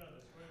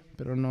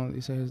 Pero no,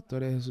 dice la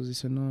historia de Jesús,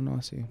 dice no,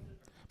 así. Va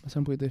a ser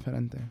un poquito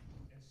diferente. And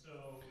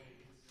so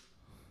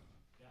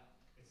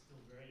it's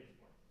still very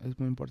important. Es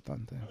muy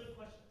importante. Other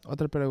questions?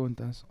 Otras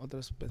preguntas,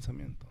 otros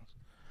pensamientos.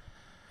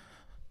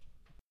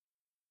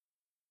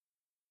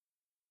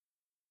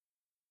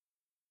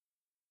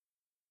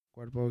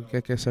 Cuerpo que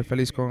hay que ser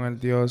feliz con el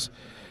Dios,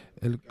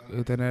 el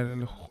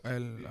tener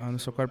a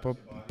nuestro cuerpo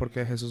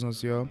porque Jesús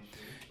nos dio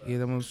y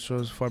de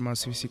muchas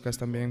formas físicas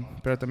también,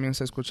 pero también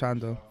está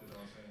escuchando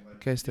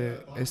que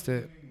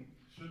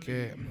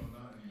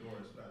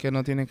que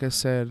no tiene que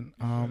ser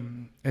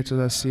hechos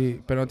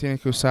así, pero no tiene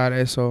que usar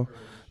eso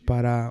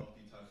para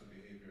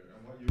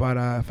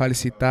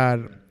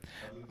felicitar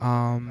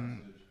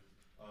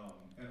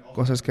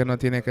cosas que no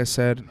tienen que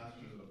ser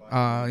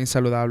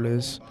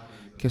insaludables,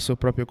 que su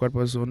propio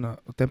cuerpo es un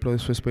templo de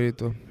su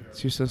espíritu.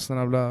 Si usted está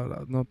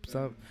hablando, no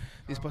está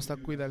dispuesto a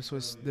cuidar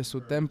de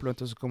su templo,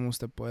 entonces ¿cómo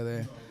usted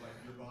puede?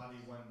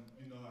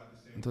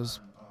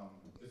 Entonces,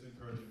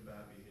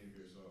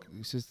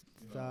 si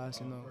está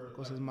haciendo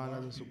cosas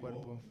malas de su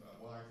cuerpo.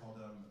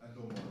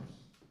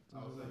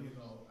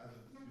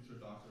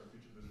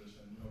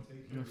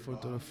 En el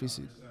futuro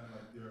físico,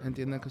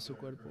 entienda que su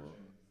cuerpo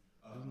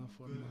es una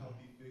forma.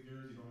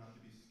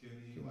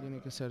 Que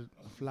tiene que ser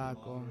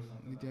flaco,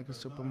 ni tiene que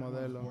ser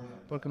supermodelo,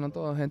 porque no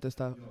toda gente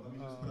está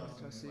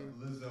hecha así.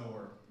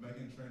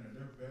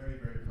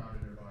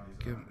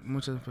 Que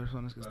muchas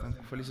personas que están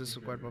felices de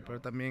su cuerpo, pero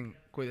también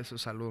cuide su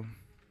salud.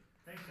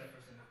 Thanks,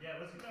 Jefferson. Yeah,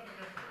 let's give that for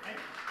Jefferson. I think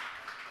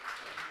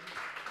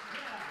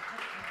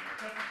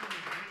Jefferson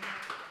is doing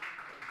that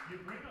you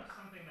bring up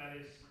something that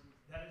is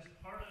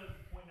part of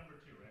point number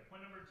two, right?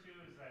 Point number two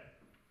is that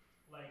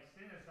like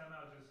sin has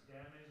somehow just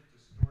damaged,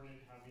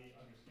 distorted how we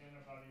understand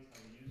our bodies, how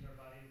we use our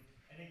bodies,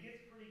 and it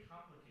gets pretty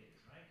complicated,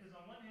 right? Because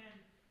on one hand,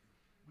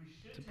 we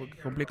should take Porque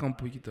care of our complica un bodies,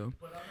 poquito.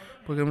 but on the other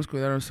hand, Queremos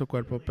cuidar nuestro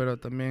cuerpo, pero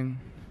clearly también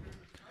the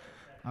scriptures tell us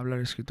that habla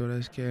la escritura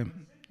es que when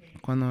sin came,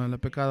 cuando el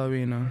pecado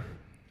vino,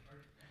 our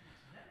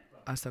epigenetic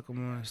levels hasta went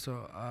como down.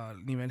 esto a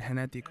nivel And I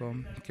genético,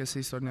 think that's que what se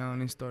ha we're historiado en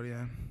la describing with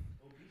historia,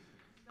 obesity.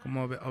 It's not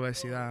como just like,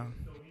 obesidad, oh,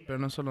 don't eat pero that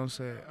no much. solo No,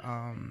 se this has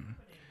been happening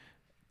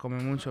come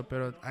for mucho, a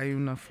pero long hay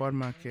una time,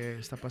 forma and we que should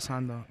está realize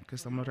pasando, that. que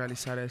So we estamos know our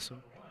realizar bodies, eso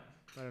number one,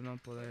 para no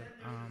but poder then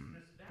there's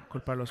this balance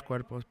culpar of los like,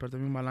 cuerpos, pero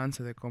también un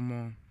balance de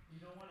cómo you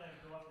don't want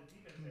to go off the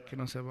deep end and say que like,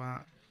 no oh, se this is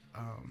va, intentional.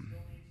 No, we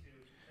still need to,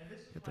 and this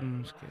is que why the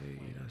tenemos que last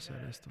point, ir a and we hacer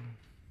gotta esto.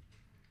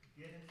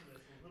 get into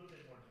this a little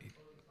bit more to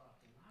close this off.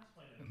 The last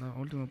point is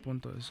El último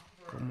punto es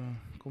offer our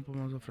cómo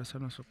podemos ofrecer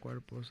nuestros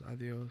cuerpos a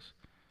Dios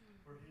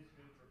for His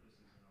good purposes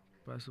in our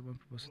world. para su buen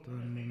Well, propósito we're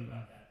del gonna think mundo.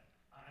 about that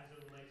as it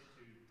relates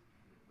to your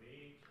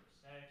weight or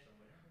sex or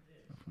whatever it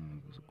is.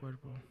 We're Su gonna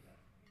cuerpo. close with that.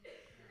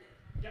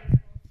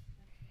 Yeah.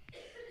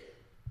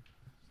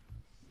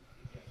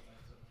 Yes,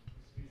 that's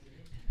squeeze it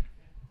in.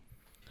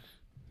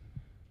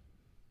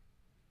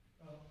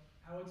 Well,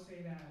 I would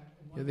say that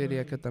Yo one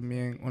diría way que to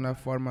también think una about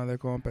it, forma de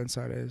cómo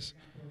pensar for es,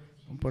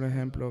 example, por Jesus was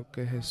ejemplo, a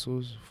que carpenter,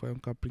 Jesús fue un and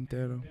he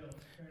carpintero built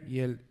y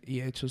él furniture.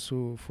 y hecho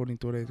su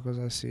furnitura y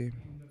cosas así.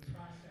 In the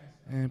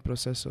process En el of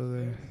proceso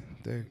building,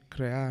 de he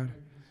crear, hurt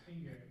his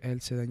finger.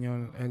 él se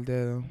dañó el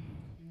dedo.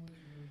 He wouldn't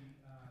really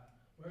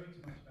worry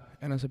too much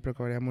about Él no se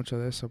preocuparía mucho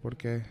de eso because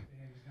porque to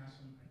him it's not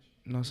so much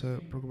no his se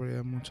finger,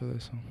 preocuparía it's the mucho de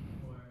eso.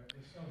 cabinet or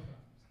the sofa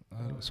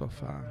El or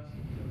sofá, whatever else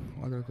he's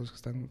building. o otras cosas que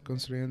están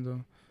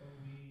construyendo. What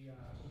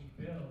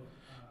we build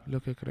Lo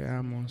que has so much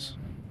creamos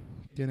more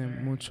tiene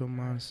eternity, mucho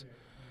más character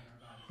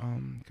in our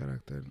bodies.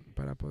 carácter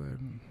para poder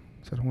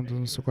ser juntos en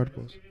nuestros Let's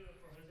cuerpos. give it up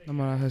for Jose.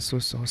 Amar a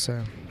Jesús, José,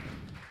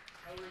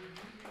 How we're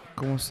using our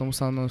cómo estamos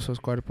usando nuestros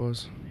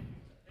cuerpos,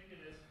 think of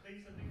this.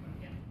 Things to think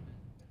about. Yeah.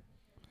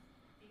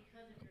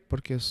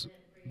 porque es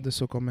de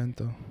su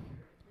comento.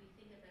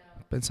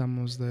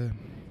 Pensamos de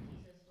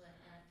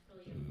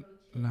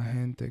la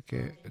gente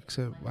que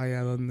se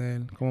vaya donde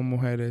él, como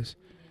mujeres,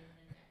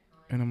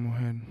 una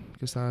mujer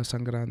que estaba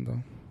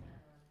sangrando,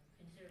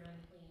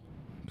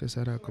 que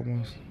será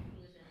como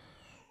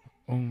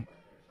un,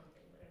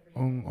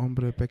 un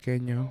hombre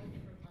pequeño,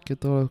 que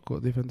todos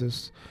los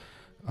diferentes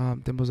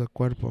tiempos del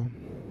cuerpo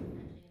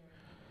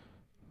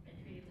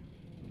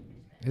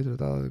he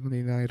tratado de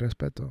dignidad y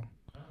respeto. Oh,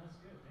 that's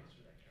good. Thanks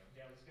for that, Carol.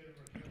 Yeah, let's get it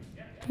for Carol.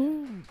 Yeah, yeah.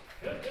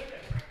 Good, good, good.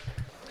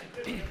 All right,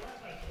 good. Yeah, last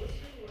time. Let's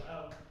do a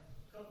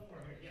couple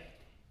more here. Yeah.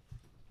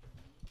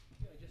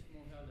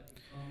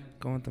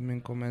 Como también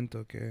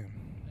comento que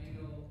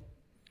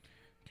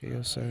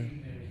yo sé,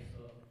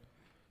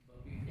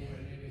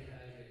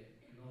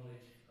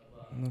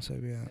 no se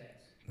había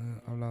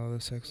hablado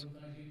de sexo.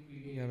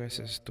 Y a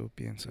veces tú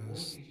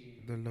piensas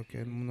de lo que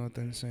el mundo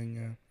te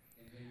enseña,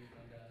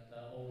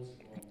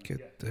 que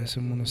ese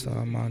mundo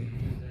estaba mal.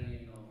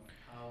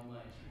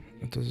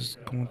 Entonces,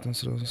 como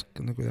nosotros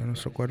que cuidar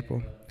nuestro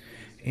cuerpo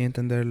y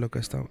entender lo que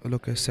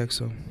es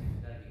sexo.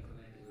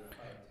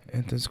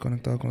 Entonces,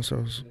 conectado con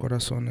nuestros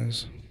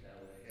corazones.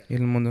 Y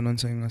el mundo no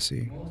enseña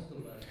así.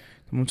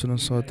 Muchos de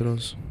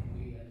nosotros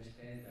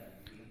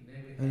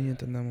ahí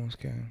entendemos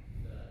que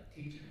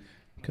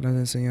las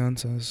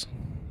enseñanzas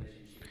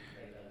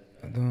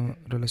de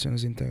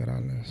relaciones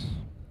integrales.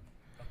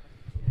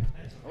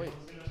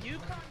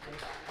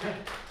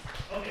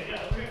 Okay,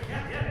 yeah, okay.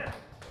 Yeah, yeah, yeah.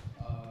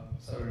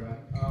 Sorry, man.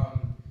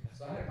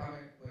 So I had a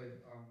comment with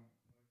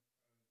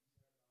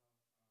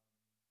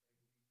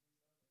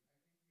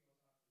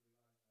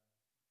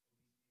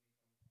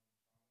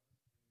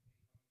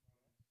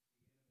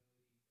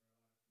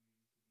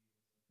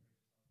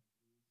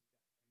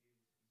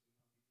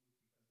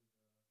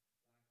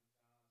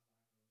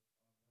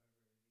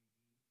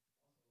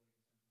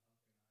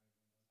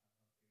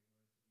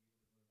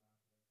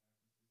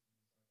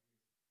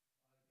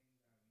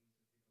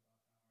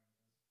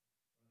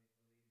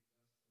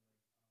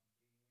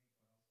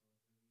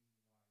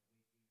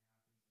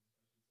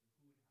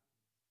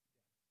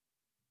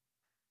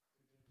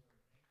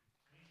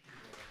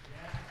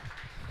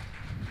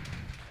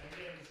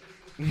Again, it's just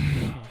this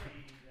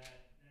reality that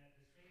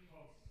this thing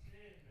called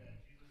sin that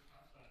Jesus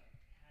talks about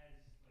has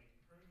like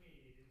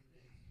permeated into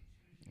the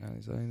institution.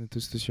 esa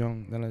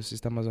institución de los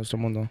sistemas de nuestro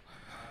mundo.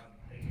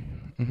 Thank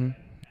you, Carol.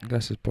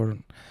 Gracias por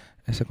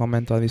ese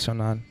comentario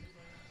adicional.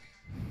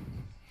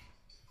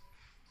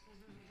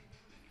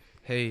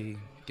 Hey,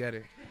 get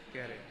it.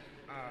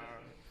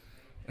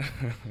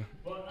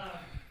 Well,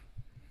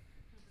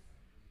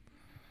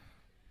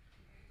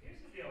 here's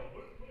the deal.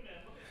 Let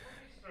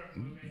me start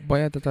moving.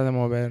 Voy a tratar de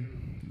mover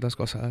dos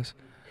cosas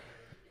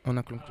a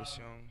una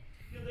conclusión.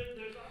 There's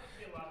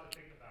obviously a lot to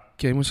think about.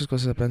 Que hay muchas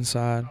cosas a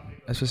pensar,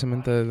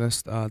 especialmente del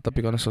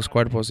tópico de nuestros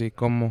cuerpos y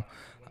cómo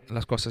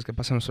las cosas que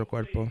pasan en nuestro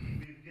cuerpo.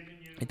 We've given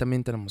you Y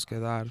también tenemos que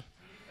dar key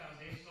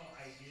foundational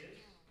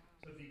ideas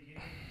to begin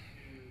to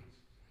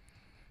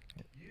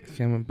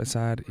que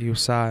empezar y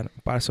usar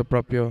para su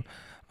propio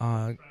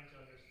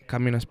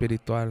camino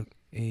espiritual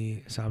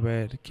y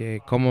saber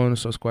que cómo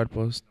nuestros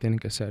cuerpos tienen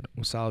que ser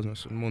usados en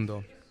nuestro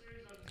mundo.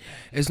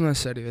 Es una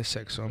serie de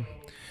sexo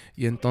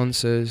y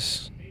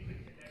entonces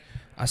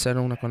hacer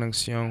una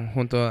conexión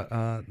junto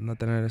a no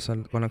tener esa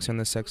conexión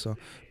de sexo,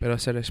 pero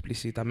hacer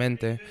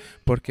explícitamente,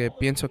 porque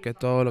pienso que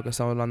todo lo que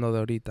estamos hablando de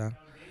ahorita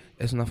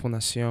es una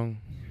fundación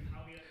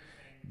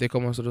de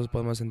cómo nosotros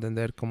podemos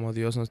entender cómo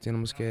Dios nos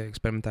tenemos que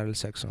experimentar el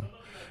sexo.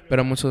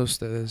 Pero muchos de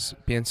ustedes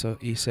pienso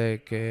y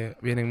sé que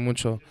vienen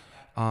mucho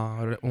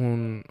a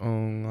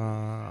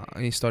una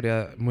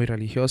historia muy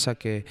religiosa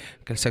que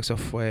el sexo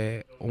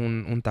fue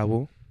un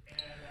tabú.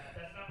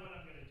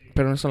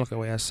 Pero no es lo que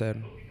voy a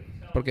hacer.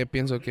 Porque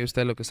pienso que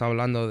usted lo que está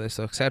hablando de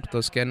estos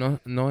conceptos, que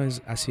no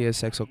es así el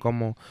sexo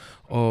como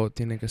o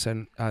tiene que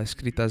ser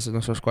escritas en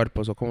nuestros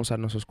cuerpos o cómo usar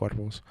nuestros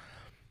cuerpos.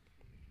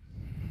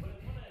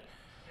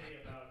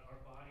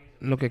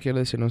 Lo que quiero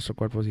decir nuestros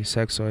cuerpos y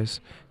sexo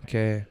es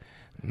que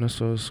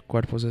nuestros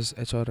cuerpos es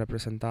hecho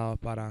representado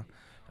para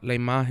la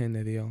imagen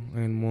de Dios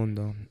en el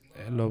mundo,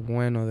 lo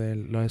bueno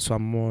de su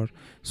amor,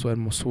 su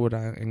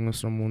hermosura en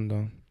nuestro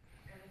mundo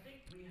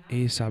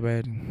y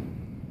saber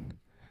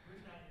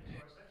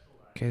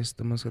que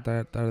tenemos que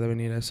tratar de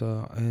venir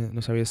eso en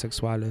nuestras vidas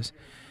sexuales,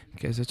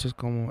 que es hecho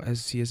como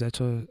si es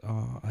hecho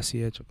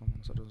así hecho como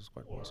nosotros los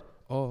cuerpos,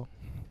 o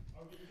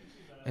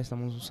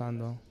estamos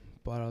usando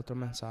para otros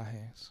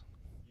mensajes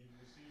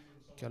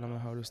que a lo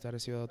mejor usted ha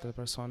recibido de otra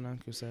persona,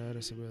 que usted ha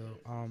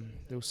recibido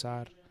de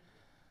usar.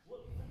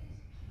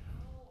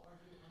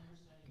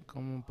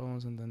 ¿Cómo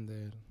podemos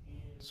entender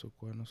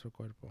nuestro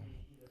cuerpo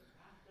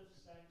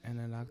en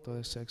el acto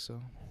de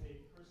sexo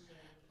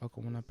o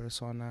como una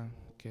persona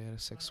que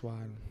es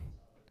sexual,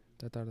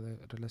 tratar de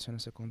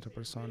relacionarse con otra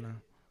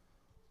persona?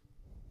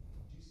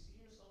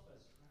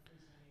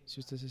 Si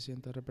usted se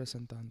siente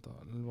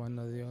representando el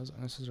bueno de Dios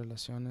en sus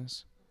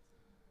relaciones,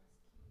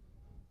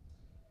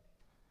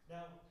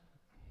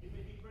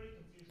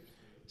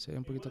 sería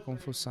un poquito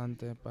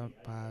confusante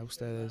para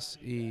ustedes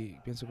y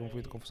pienso que un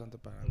poquito confusante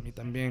para mí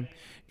también,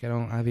 que era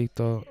un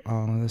adicto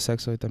de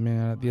sexo y también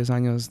a 10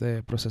 años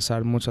de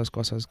procesar muchas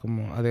cosas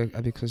como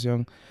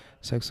adicción,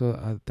 sexo,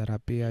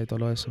 terapia y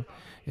todo eso.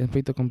 Es un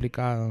poquito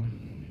complicado.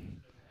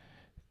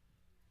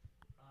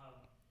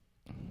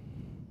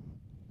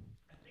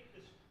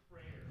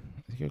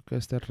 Creo que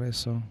este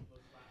rezo,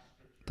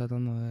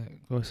 tratando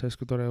de ser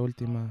escritura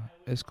última,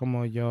 es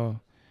como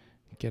yo,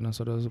 que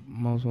nosotros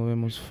nos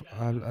movemos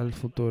al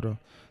futuro.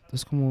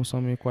 Entonces, ¿cómo uso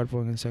mi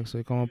cuerpo en el sexo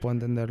y cómo puedo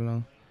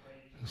entenderlo?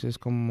 Si es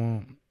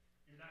como,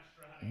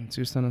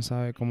 si usted no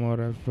sabe cómo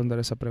responder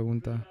esa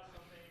pregunta,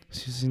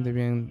 si se siente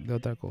bien de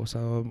otra cosa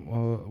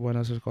o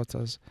bueno, esas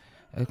cosas,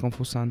 es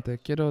confusante.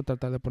 Quiero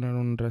tratar de poner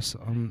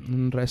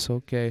un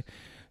rezo que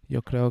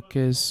yo creo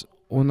que es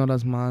una de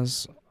las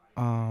más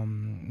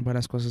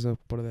buenas cosas de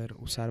poder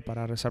usar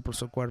para rezar por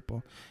su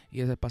cuerpo.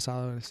 Y es el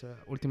pasado, esa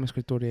última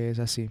escritura y es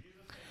así.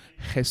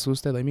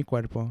 Jesús, te doy mi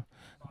cuerpo,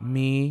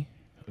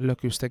 lo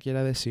que usted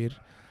quiera decir,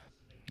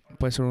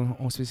 puede ser un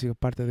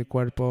parte del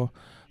cuerpo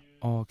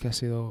o que ha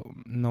sido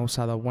no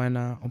usada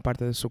buena, o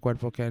parte de su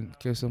cuerpo que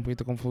es un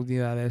poquito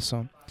confundida de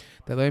eso.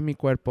 Te doy mi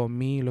cuerpo,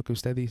 lo que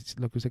usted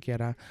lo que usted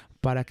quiera,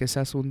 para que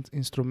seas un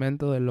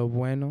instrumento de lo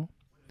bueno,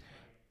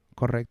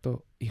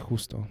 correcto y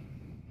justo.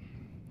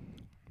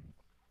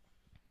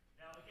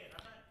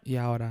 Y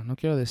ahora, no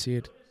quiero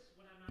decir,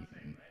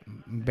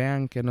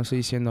 vean que no estoy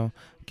diciendo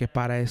que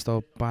para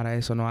eso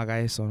no haga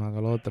eso, no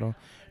haga lo otro.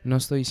 No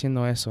estoy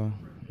diciendo eso.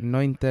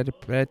 No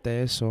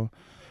interprete eso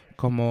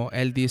como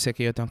él dice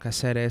que yo tengo que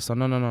hacer eso.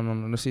 No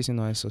estoy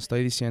diciendo eso.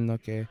 Estoy diciendo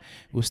que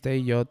usted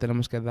y yo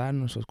tenemos que dar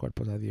nuestros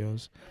cuerpos a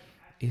Dios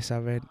y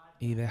saber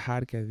y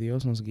dejar que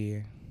Dios nos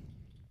guíe.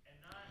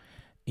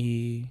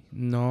 Y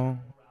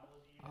no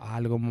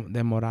algo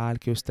de moral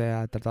que usted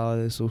ha tratado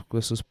de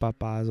sus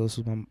papás o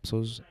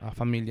sus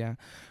familia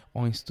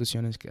o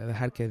instituciones, que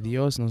dejar que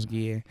Dios nos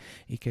guíe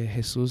y que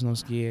Jesús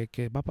nos guíe,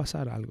 que va a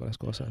pasar algo, las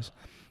cosas.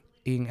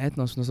 Y en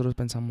Etnos nosotros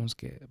pensamos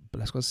que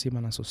las cosas sí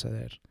van a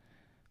suceder.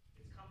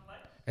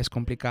 Es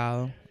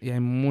complicado y hay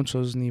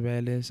muchos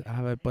niveles,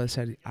 puede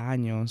ser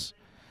años.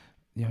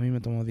 Y a mí me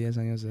tomó 10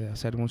 años de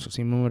hacer mucho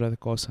sin número de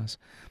cosas,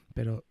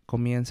 pero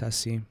comienza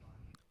así,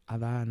 a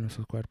dar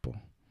nuestro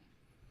cuerpo.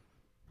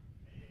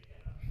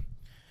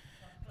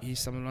 Y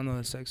estamos hablando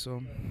de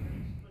sexo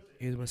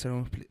y va a ser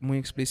muy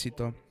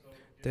explícito.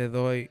 Te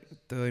doy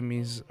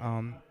mis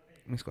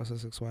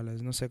cosas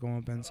sexuales. No sé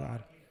cómo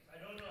pensar.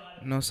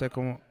 No sé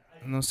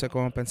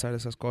cómo pensar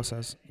esas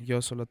cosas.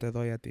 Yo solo te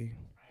doy a ti.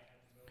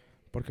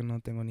 Porque no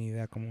tengo ni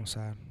idea cómo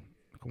usar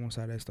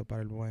esto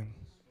para el buen.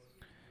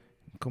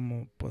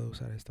 ¿Cómo puedo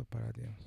usar esto para Dios?